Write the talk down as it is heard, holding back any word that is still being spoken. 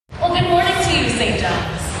St.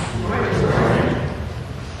 John's.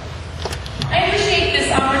 I appreciate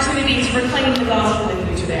this opportunity to proclaim the gospel with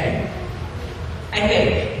you today. I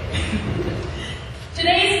think.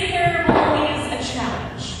 Today's parable is a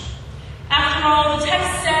challenge. After all, the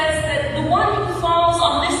text says that the one who falls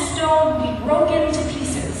on this stone will be broken to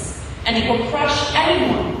pieces, and it will crush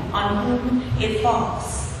anyone on whom it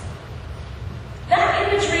falls.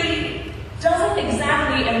 That imagery doesn't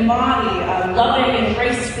exactly embody a loving and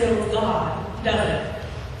grace-filled God, does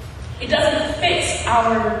it? It doesn't fit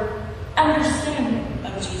our understanding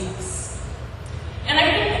of Jesus. And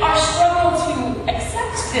I think our struggle to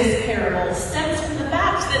accept this parable stems from the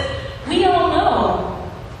fact that we all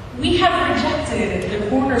know we have rejected the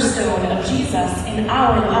cornerstone of Jesus in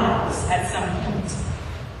our lives at some point.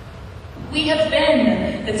 We have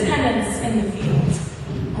been the tenants in the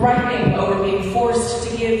field, griping over being forced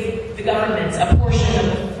to give the government a portion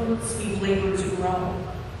of the fruits we've labored to grow.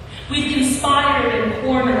 We've conspired in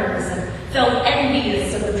corners and felt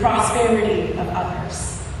envious of the prosperity of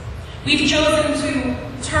others. We've chosen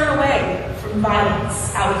to turn away from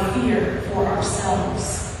violence out of fear for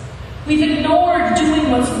ourselves. We've ignored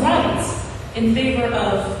doing what's right in favor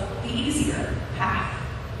of the easier path.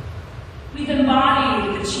 We've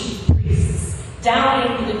embodied the chief priests,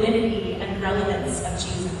 doubting the divinity and relevance of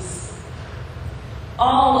Jesus.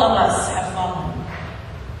 All of us have fallen,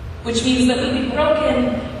 which means that we'll be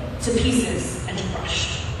broken to pieces and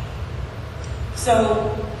crushed.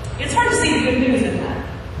 So, it's hard to see the good news in that,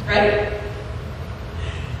 right?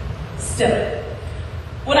 Still,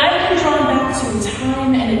 what I've been drawn back to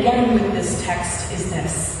time and again with this text is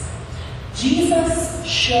this: Jesus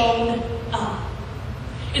showed up.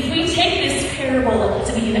 If we take this parable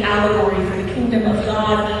to be an allegory for the kingdom of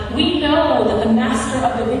God, we know that the master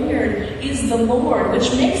of the vineyard is the Lord,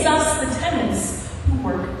 which makes us the tenants who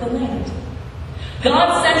work the land.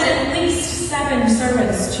 God sent at least 7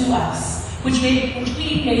 servants to us, which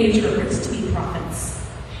we may interpret to be prophets,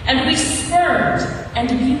 and we spurned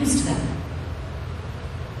and abused them.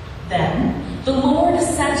 Then the Lord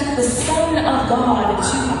sent the Son of God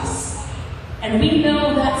to us, and we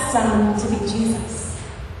know that Son to be Jesus.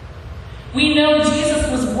 We know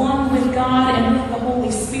Jesus was one with God and with the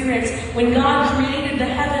Holy Spirit when God created the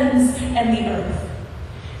heavens and the earth.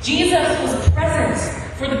 Jesus was present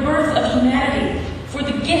for the birth of humanity, for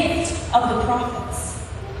the gift of the prophets.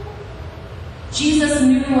 Jesus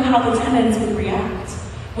knew how the tenants would react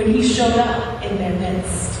when he showed up in their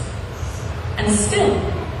midst. And still,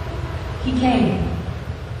 he came.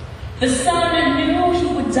 The Son knew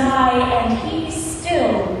he would die, and he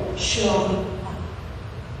still showed up.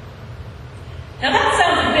 Now that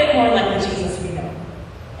sounds a bit more like the Jesus we know,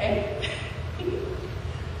 okay?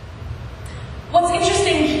 What's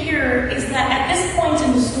interesting here is that at this point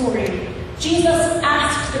in the story, Jesus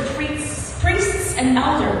asked the priests and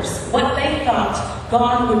elders what they thought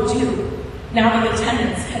God would do now that the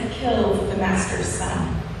tenants had killed the master's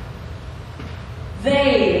son.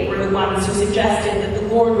 They were the ones who suggested that the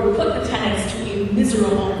Lord would put the tenants to a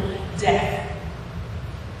miserable death.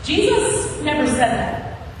 Jesus never said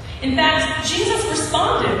that. In fact, Jesus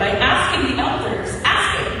responded by asking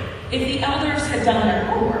if the elders had done their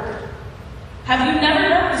homework. Have you never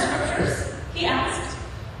read the scriptures? He asked.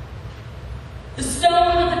 The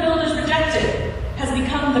stone that the builders rejected has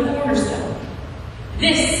become the cornerstone.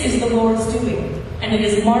 This is the Lord's doing, and it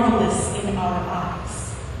is marvelous in our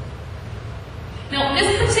eyes. Now,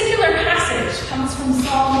 this particular passage comes from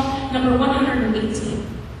Psalm number 118.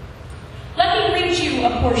 Let me read you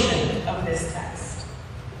a portion of this text.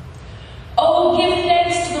 Oh, give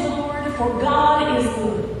thanks to the Lord, for God is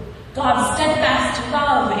good. God's steadfast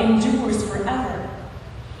love endures forever.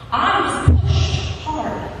 I was pushed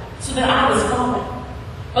hard so that I was fallen,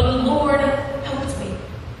 but the Lord helped me.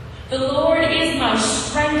 The Lord is my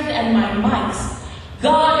strength and my might.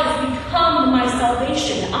 God has become my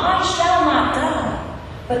salvation. I shall not die,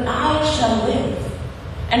 but I shall live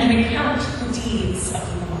and recount the deeds of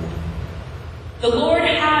the Lord. The Lord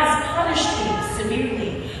has punished me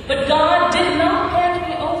severely, but God did not hand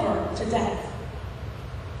me over to death.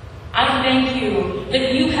 I thank you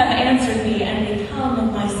that you have answered me and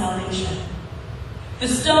become my salvation. The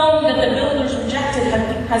stone that the builders rejected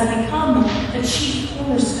has become the chief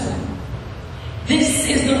cornerstone. This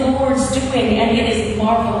is the Lord's doing, and it is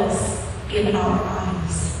marvelous in our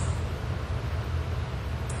eyes.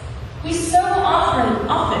 We so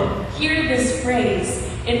often hear this phrase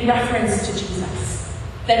in reference to Jesus,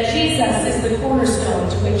 that Jesus is the cornerstone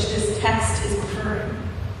to which this text is referring.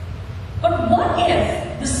 But what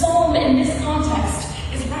if the psalm in this context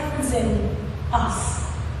is referencing us?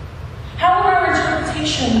 How would our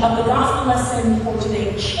interpretation of the gospel lesson for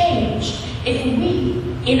today change if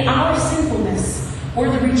in our sinfulness, were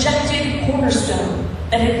the rejected cornerstone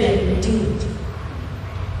that had been redeemed.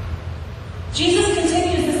 Jesus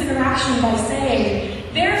continues this interaction by saying,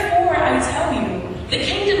 "Therefore I tell you, the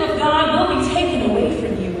kingdom of God will be taken away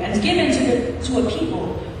from you and given to a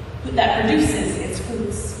people that produces its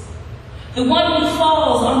fruits. The one who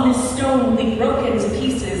falls on this stone will be broken to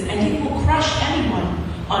pieces, and it will crush anyone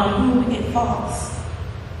on whom it falls."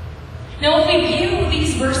 Now, if we view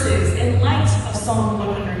these verses in light of Psalm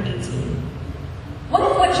 118, what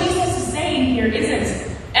if what Jesus is saying here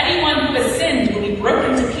isn't anyone who has sinned will be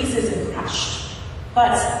broken to pieces and crushed,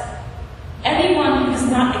 but anyone who does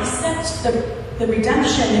not accept the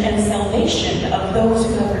redemption and salvation of those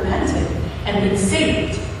who have repented and been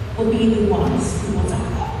saved will be the ones who will die?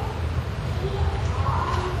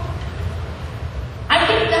 I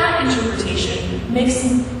think that interpretation makes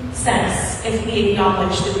sense if we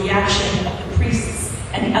acknowledge the reaction of the priests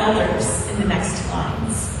and elders in the next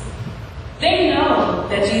lines. They know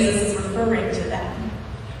that Jesus is referring to them,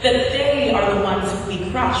 that they are the ones who will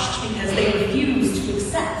be crushed because they refuse to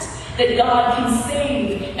accept that God can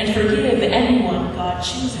save and forgive anyone God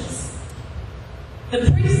chooses.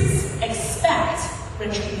 The priests expect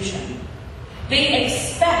retribution. They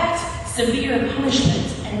expect severe punishment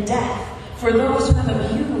and death for those who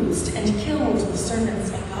have abused and killed the servants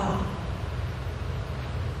of God.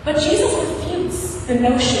 But Jesus refutes the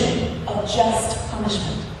notion of just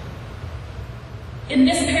punishment. In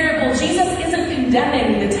this parable, Jesus isn't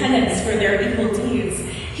condemning the tenants for their evil deeds.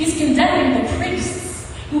 He's condemning the priests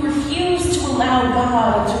who refuse to allow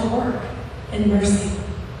God to work in mercy.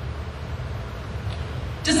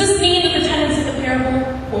 Does this mean that the tenants of the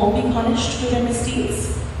parable won't be punished for their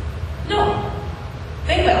misdeeds? No,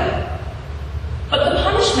 they will. But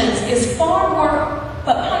punishment is a far more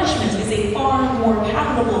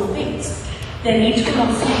palatable fate than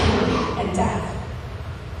eternal suffering and death.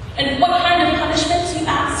 And what kind of punishment, you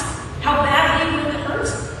ask? How badly will it hurt?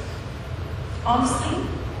 Honestly,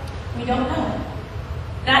 we don't know.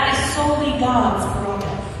 That is solely God's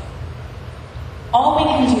prerogative. All we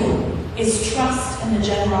can do is trust in the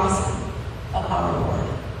generosity of our Lord.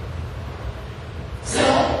 So,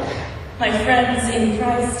 my friends in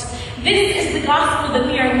Christ, this is the gospel that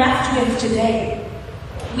we are left with today.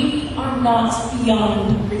 We are not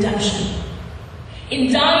beyond redemption.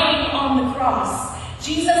 In dying on the cross,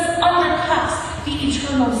 Jesus undercut the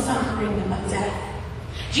eternal suffering of death.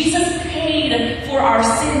 Jesus paid for our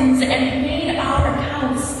sins and made our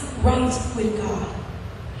accounts right with God,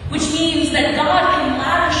 which means that God can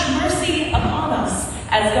lavish mercy upon us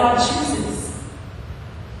as God chooses.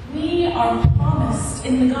 We are promised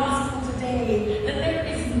in the gospel today that there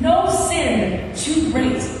is no sin too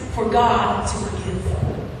great for God to forgive.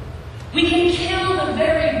 We can kill the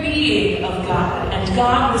very being of God, and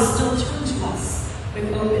God will still turn to us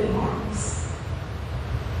with open arms.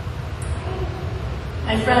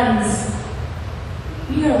 My friends,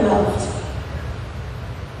 we are loved.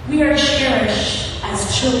 We are cherished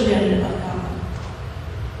as children of God.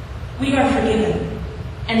 We are forgiven,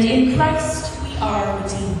 and in Christ we are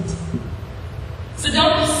redeemed. So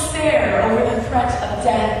don't despair over the threat of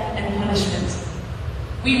death and punishment.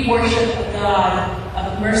 We worship a God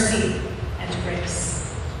of mercy and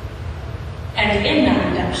grace. And in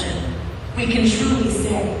that redemption, we can truly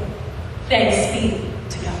say, thanks be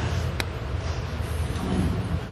to God.